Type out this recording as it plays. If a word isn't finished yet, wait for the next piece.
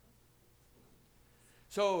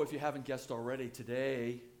So, if you haven't guessed already,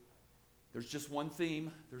 today there's just one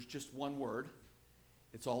theme, there's just one word.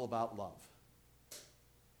 It's all about love.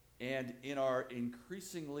 And in our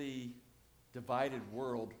increasingly divided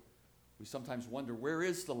world, we sometimes wonder, where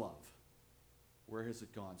is the love? Where has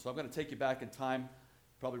it gone? So I'm going to take you back in time.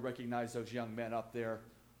 You probably recognize those young men up there.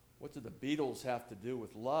 What do the Beatles have to do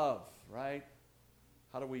with love, right?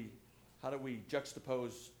 How do we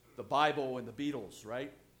juxtapose the Bible and the Beatles,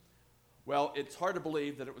 right? Well, it's hard to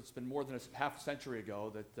believe that it's been more than a half a century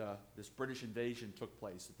ago that this British invasion took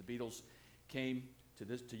place, that the Beatles came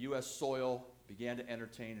to U.S. soil, began to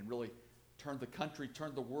entertain, and really turned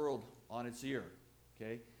the world on its ear,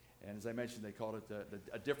 okay? And as I mentioned, they called it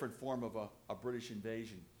a different form of a British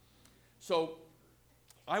invasion. So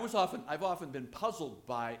I've often been puzzled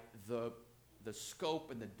by the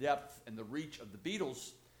scope and the depth and the reach of the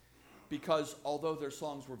Beatles, because although their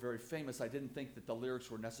songs were very famous, I didn't think that the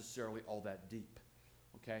lyrics were necessarily all that deep.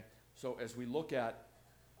 Okay? So as we look at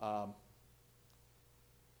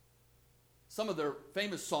some of their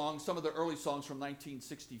famous songs, some of their early songs from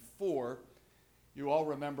 1964, you all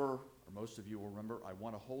remember, or most of you will remember, I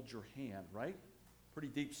Want to Hold Your Hand, right? Pretty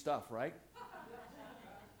deep stuff, right?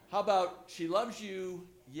 How about She Loves You,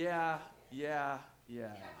 Yeah, Yeah,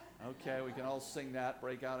 Yeah. Okay, we can all sing that,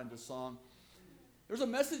 break out into song. There's a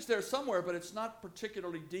message there somewhere, but it's not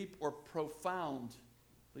particularly deep or profound,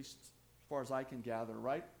 at least as far as I can gather,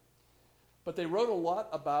 right? But they wrote a lot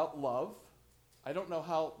about love. I don't know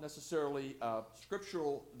how necessarily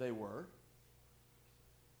scriptural they were,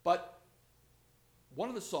 but one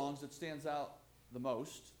of the songs that stands out the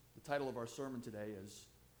most, the title of our sermon today is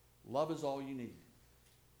Love Is All You Need.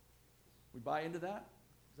 We buy into that?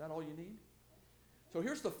 Is that all you need? So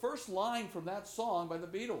here's the first line from that song by the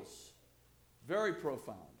Beatles. Very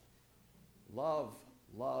profound. Love,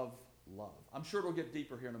 love, love. I'm sure it'll get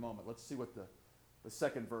deeper here in a moment. Let's see what the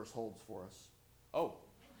second verse holds for us. Oh.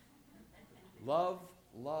 Love,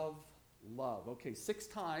 love, love. Okay, 6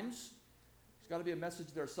 times. There's got to be a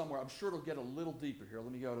message there somewhere. I'm sure it'll get a little deeper here.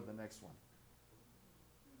 Let me go to the next one.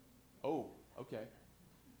 Oh, okay.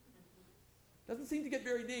 Doesn't seem to get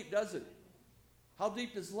very deep, does it? How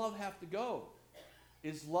deep does love have to go?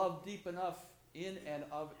 Is love deep enough in and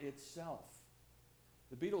of itself?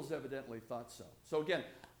 The Beatles evidently thought so. So again,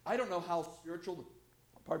 I don't know how spiritual,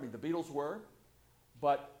 the Beatles were,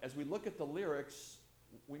 but as we look at the lyrics,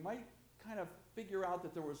 we might kind of figure out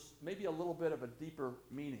that there was maybe a little bit of a deeper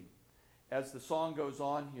meaning. As the song goes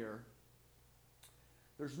on here,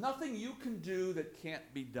 there's nothing you can do that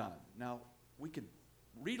can't be done. Now, we could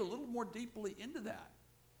read a little more deeply into that.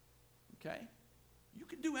 Okay? You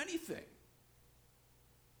can do anything.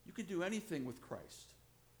 You can do anything with Christ.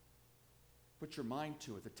 Put your mind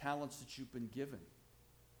to it, the talents that you've been given.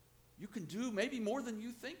 You can do maybe more than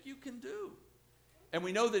you think you can do. And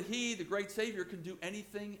we know that He, the great Savior, can do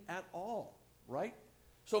anything at all, right?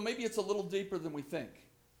 So maybe it's a little deeper than we think.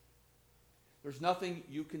 There's nothing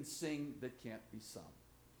you can sing that can't be sung.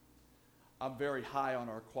 I'm very high on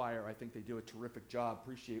our choir. I think they do a terrific job.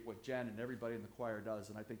 Appreciate what Jen and everybody in the choir does,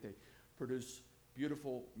 and I think they produce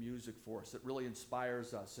beautiful music for us. It really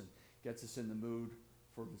inspires us and gets us in the mood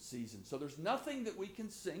for the season. So there's nothing that we can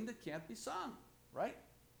sing that can't be sung, right?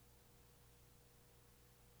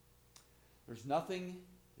 There's nothing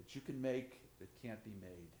that you can make that can't be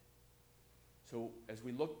made. So as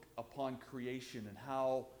we look upon creation and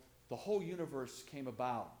how the whole universe came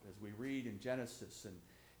about, as we read in Genesis,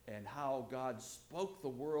 and how God spoke the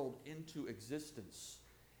world into existence,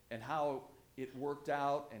 and how it worked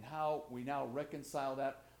out, and how we now reconcile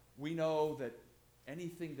that, we know that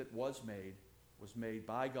anything that was made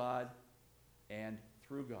by God and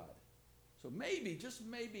through God. So maybe, just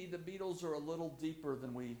maybe, the Beatles are a little deeper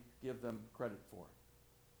than we give them credit for.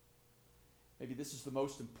 Maybe this is the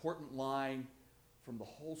most important line from the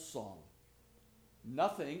whole song.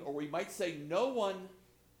 Nothing, or we might say no one,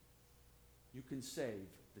 you can save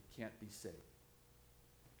that can't be saved.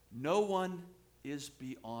 No one is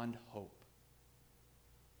beyond hope.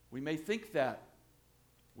 We may think that.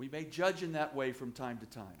 We may judge in that way from time to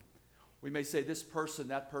time. We may say this person,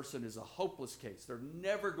 that person is a hopeless case. They're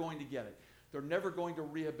never going to get it. They're never going to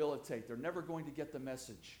rehabilitate. They're never going to get the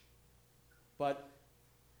message. But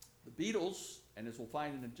the Beatles, and as we'll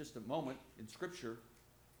find in just a moment in Scripture,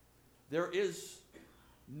 there is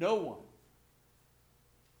no one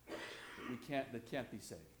that can't be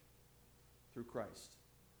saved through Christ.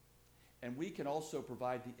 And we can also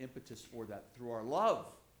provide the impetus for that through our love,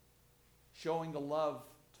 showing the love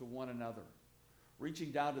to one another,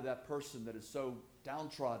 reaching down to that person that is so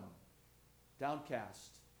downtrodden,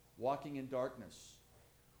 downcast, walking in darkness.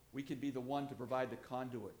 We can be the one to provide the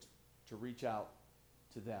conduit to reach out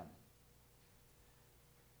to them.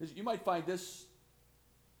 You might find this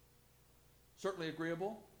certainly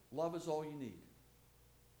agreeable. Love is all you need.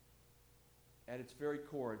 At its very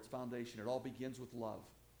core, its foundation, it all begins with love.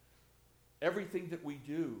 Everything that we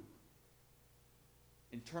do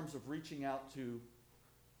in terms of reaching out to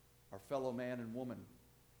our fellow man and woman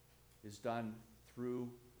is done through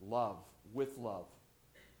love, with love.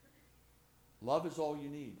 Love is all you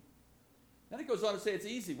need. Then it goes on to say it's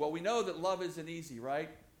easy. Well, we know that love isn't easy, right?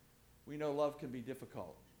 We know love can be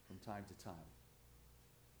difficult from time to time.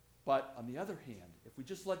 But on the other hand, if we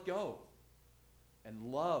just let go and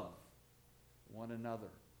love one another,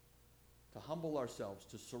 to humble ourselves,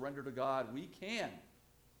 to surrender to God, we can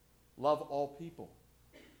love all people.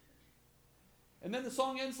 And then the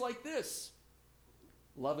song ends like this.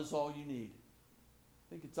 Love is all you need. I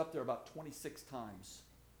think it's up there about 26 times.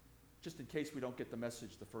 Just in case we don't get the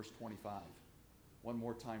message the first 25. One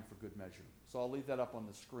more time for good measure. So I'll leave that up on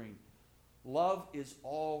the screen. Love is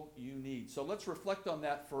all you need. So let's reflect on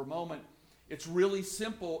that for a moment. It's really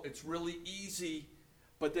simple. It's really easy.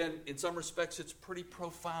 But then in some respects it's pretty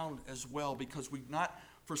profound as well, because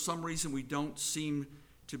for some reason we don't seem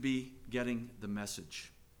to be getting the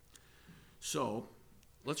message. So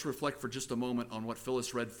let's reflect for just a moment on what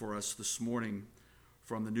Phyllis read for us this morning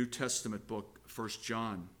from the New Testament book, 1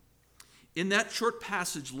 John. In that short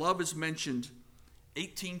passage, love is mentioned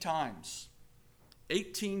 18 times.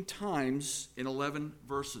 18 times in 11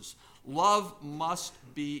 verses. Love must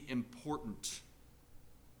be important.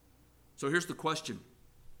 So here's the question.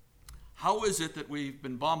 How is it that we've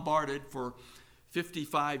been bombarded for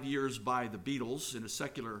 55 years by the Beatles in a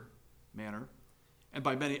secular manner, and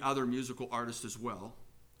by many other musical artists as well,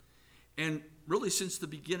 and really since the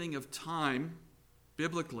beginning of time,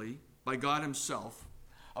 biblically, by God himself,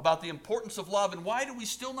 about the importance of love, and why do we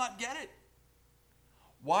still not get it?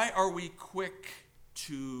 Why are we quick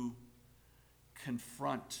to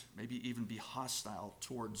confront, maybe even be hostile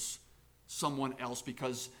towards someone else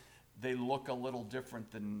because they look a little different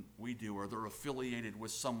than we do, or they're affiliated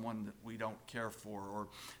with someone that we don't care for, or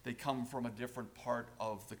they come from a different part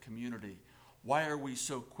of the community? Why are we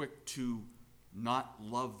so quick to not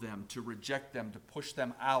love them, to reject them, to push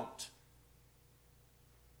them out?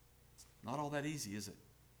 It's not all that easy, is it?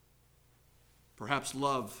 Perhaps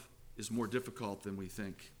love is more difficult than we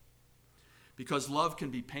think. Because love can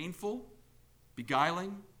be painful,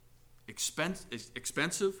 beguiling,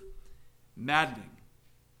 expensive, maddening,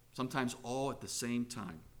 sometimes all at the same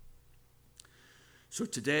time. So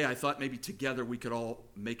today I thought maybe together we could all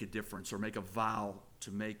make a difference, or make a vow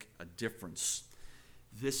to make a difference.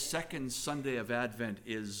 This second Sunday of Advent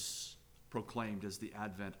is proclaimed as the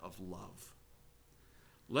Advent of love.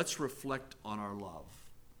 Let's reflect on our love.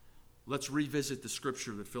 Let's revisit the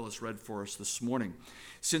scripture that Phyllis read for us this morning.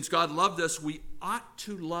 Since God loved us, we ought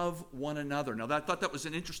to love one another. Now, I thought that was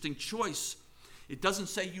an interesting choice. It doesn't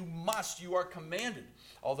say you must, you are commanded,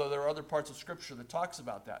 although there are other parts of scripture that talks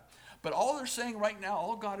about that. But all they're saying right now,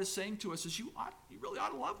 all God is saying to us is you really ought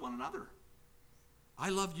to love one another. I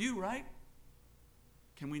love you, right?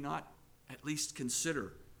 Can we not at least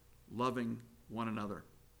consider loving one another?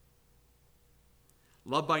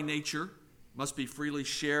 Love by nature must be freely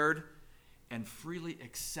shared and freely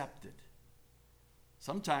accepted.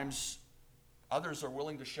 Sometimes others are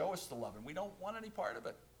willing to show us the love, and we don't want any part of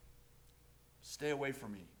it. Stay away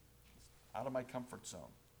from me. It's out of my comfort zone.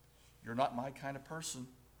 You're not my kind of person.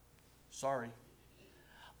 Sorry.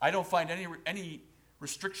 I don't find any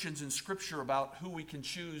restrictions in Scripture about who we can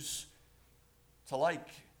choose to like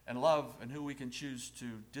and love, and who we can choose to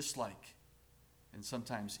dislike and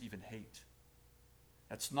sometimes even hate.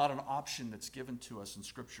 That's not an option that's given to us in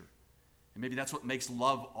Scripture. And maybe that's what makes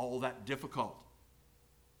love all that difficult,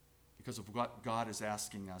 because of what God is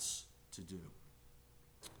asking us to do.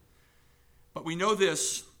 But we know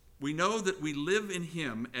this. We know that we live in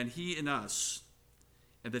him and he in us,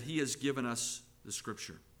 and that he has given us the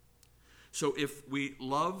Scripture. So if we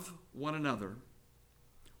love one another,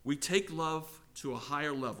 we take love to a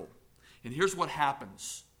higher level. And here's what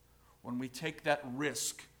happens when we take that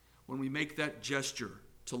risk, when we make that gesture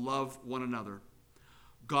to love one another.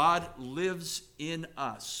 God lives in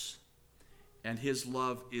us, and his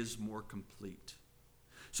love is more complete.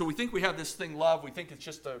 So we think we have this thing, love. We think it's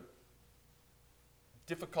just a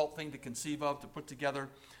difficult thing to conceive of, to put together.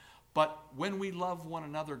 But when we love one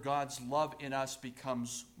another, God's love in us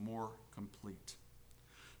becomes more complete.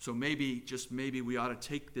 So maybe, just maybe, we ought to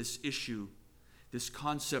take this issue, this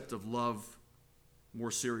concept of love,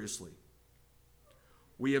 more seriously.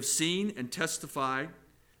 We have seen and testified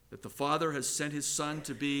that the Father has sent his Son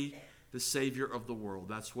to be the Savior of the world.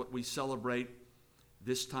 That's what we celebrate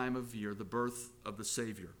this time of year, the birth of the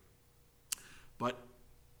Savior. But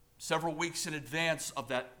several weeks in advance of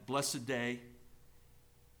that blessed day,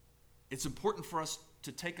 it's important for us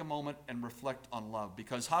to take a moment and reflect on love,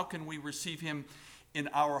 because how can we receive him in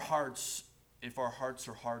our hearts if our hearts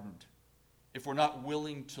are hardened, if we're not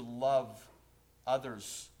willing to love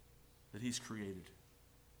others that he's created?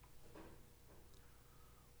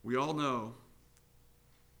 We all know.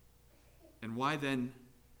 And why then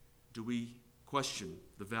do we question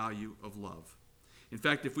the value of love? In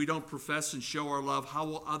fact, if we don't profess and show our love, how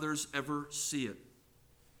will others ever see it?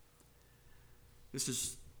 This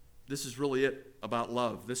is really it about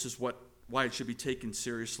love. This is why it should be taken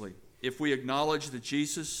seriously. If we acknowledge that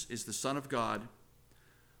Jesus is the Son of God,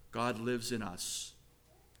 God lives in us,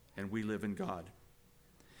 and we live in God.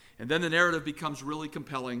 And then the narrative becomes really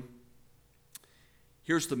compelling.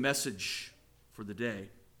 Here's the message for the day.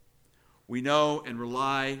 We know and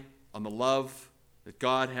rely on the love that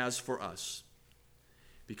God has for us,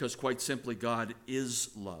 because quite simply, God is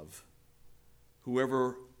love.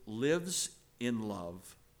 Whoever lives in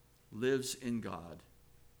love lives in God,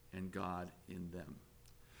 and God in them.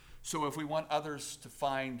 So if we want others to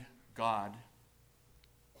find God,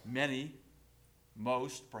 many,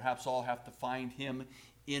 most, perhaps all have to find him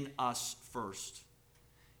in us first.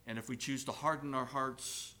 And if we choose to harden our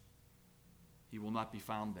hearts, he will not be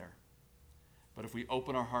found there. But if we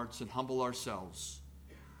open our hearts and humble ourselves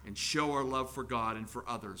and show our love for God and for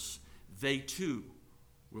others, they too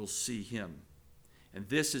will see him. And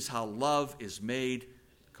this is how love is made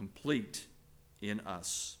complete in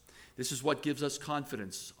us. This is what gives us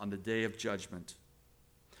confidence on the day of judgment.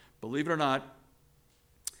 Believe it or not,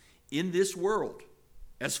 in this world,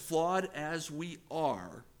 as flawed as we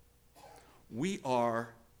are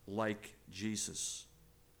like Jesus.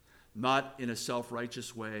 Not in a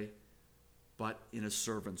self-righteous way, but in a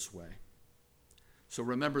servant's way. So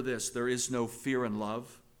remember this, there is no fear in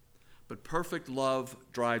love, but perfect love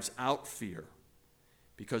drives out fear,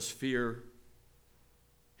 because fear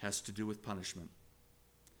has to do with punishment.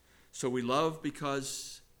 So we love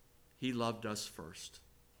because he loved us first.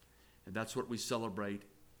 And that's what we celebrate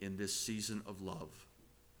in this season of love.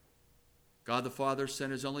 God the Father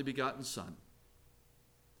sent his only begotten Son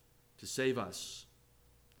to save us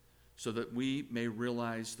so that we may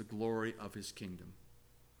realize the glory of his kingdom.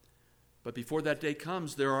 But before that day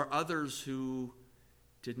comes, there are others who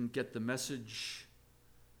didn't get the message,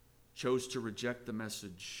 chose to reject the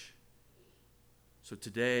message. So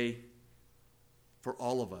today, for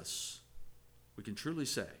all of us, we can truly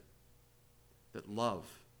say that love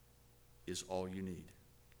is all you need.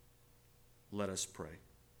 Let us pray.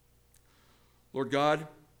 Lord God,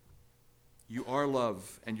 you are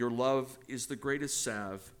love, and your love is the greatest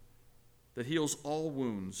salve that heals all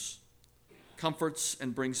wounds, comforts,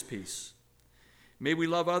 and brings peace. May we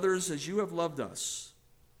love others as you have loved us,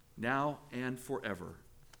 now and forever.